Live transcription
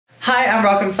Hi, I'm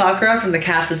rockmsakura from the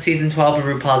cast of season 12 of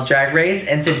RuPaul's Drag Race,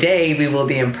 and today we will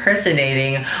be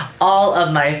impersonating all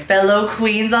of my fellow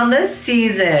queens on this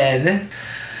season.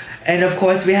 And of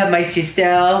course we have my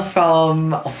sister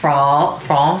from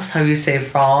France. How do you say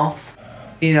France?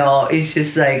 You know, it's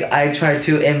just like I try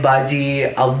to embody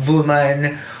a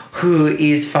woman who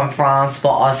is from France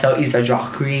but also is a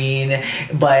drag queen,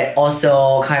 but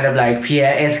also kind of like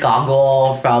Pierre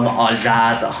Escargot from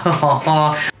Alsace.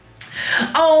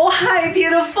 Oh, hi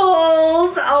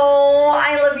beautifuls! Oh,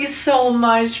 I love you so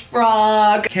much,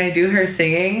 Frog. Can I do her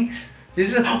singing?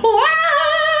 This is wow!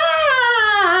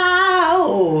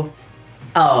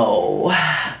 Oh,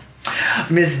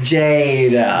 Miss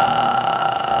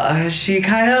Jada. She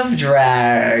kind of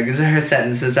drags her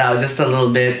sentences out just a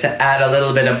little bit to add a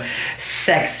little bit of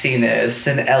sexiness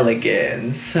and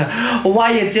elegance.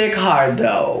 Why you dick hard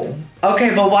though?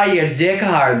 Okay, but why you dick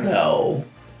hard though?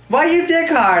 Why you dick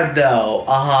hard though?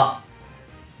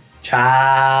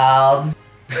 Child.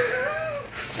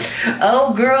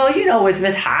 Oh girl, you know it's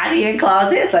Miss Heidi in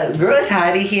closet. It's like, girl, it's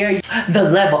Heidi here. The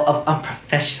level of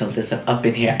unprofessionalism up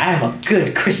in here. I am a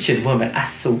good Christian woman, I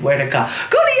swear to God.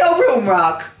 Go to your room,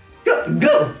 Rock. Go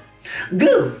to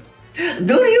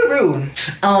your room.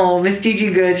 Oh, Miss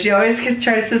Gigi Good. She always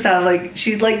tries to sound like,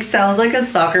 sounds like a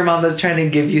soccer mom that's trying to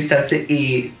give you stuff to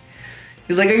eat.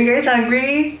 She's like, are you guys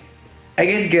hungry? I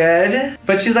guess good.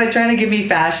 But she's like trying to give me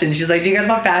fashion. She's like, do you guys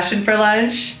want fashion for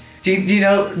lunch? Do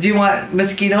you want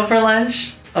mosquito for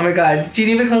lunch? Oh my God, do you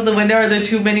need me to close the window? Are there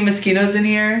too many mosquitoes in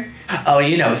here? Oh,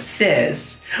 you know,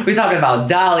 sis. We're talking about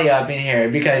Dahlia up in here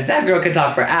because that girl can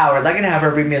talk for hours. I can have her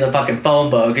read me the fucking phone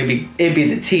book. It'd be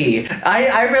the tea.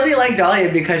 I really like Dahlia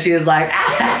because she is like,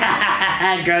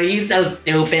 girl, you so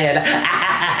stupid.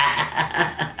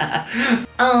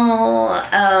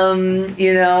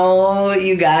 You know,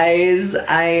 you guys,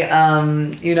 I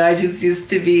just used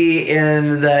to be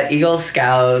in the Eagle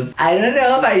Scouts. I don't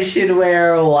know if I should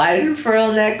wear one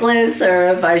pearl necklace or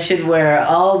if I should wear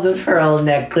all the pearl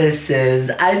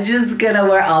necklaces. I'm just gonna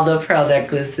wear all the pearl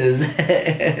necklaces.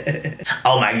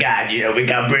 Oh my God, you know, we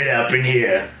got Brit up in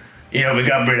here.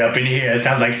 It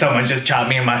sounds like someone just chopped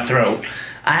me in my throat.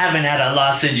 I haven't had a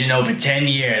lozenge in over 10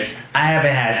 years. I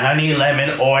haven't had honey,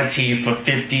 lemon, or tea for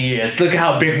 50 years. Look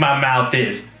how big my mouth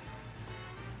is.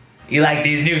 You like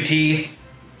these new teeth?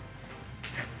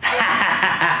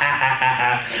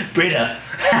 Britta.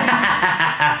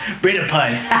 Britta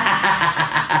pun.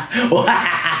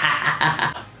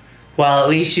 Well, at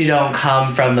least you don't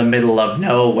come from the middle of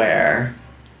nowhere.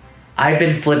 I've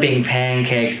been flipping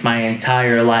pancakes my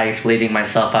entire life leading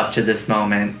myself up to this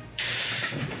moment.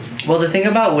 Well, the thing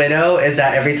about Widow is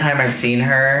that every time I've seen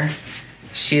her,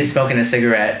 she is smoking a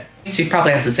cigarette. She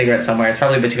probably has a cigarette somewhere. It's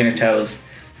probably between her toes.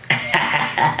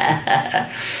 Yeah,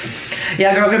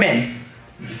 girl, come in.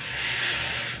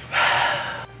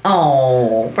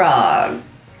 Oh, Rock.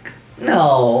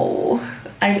 No,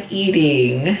 I'm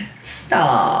eating.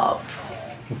 Stop.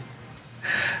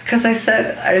 Because I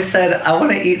said, I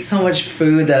want to eat so much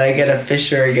food that I get a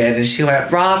Fisher again. And she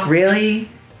went, Rock, really?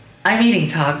 I'm eating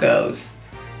tacos.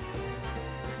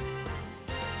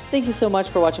 Thank you so much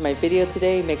for watching my video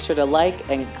today. Make sure to like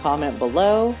and comment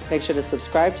below. Make sure to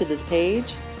subscribe to this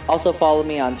page. Also follow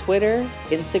me on Twitter,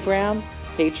 Instagram,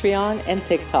 Patreon, and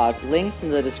TikTok. Links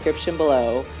in the description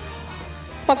below.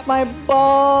 Fuck my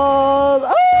balls!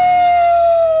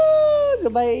 Ah!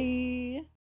 Goodbye!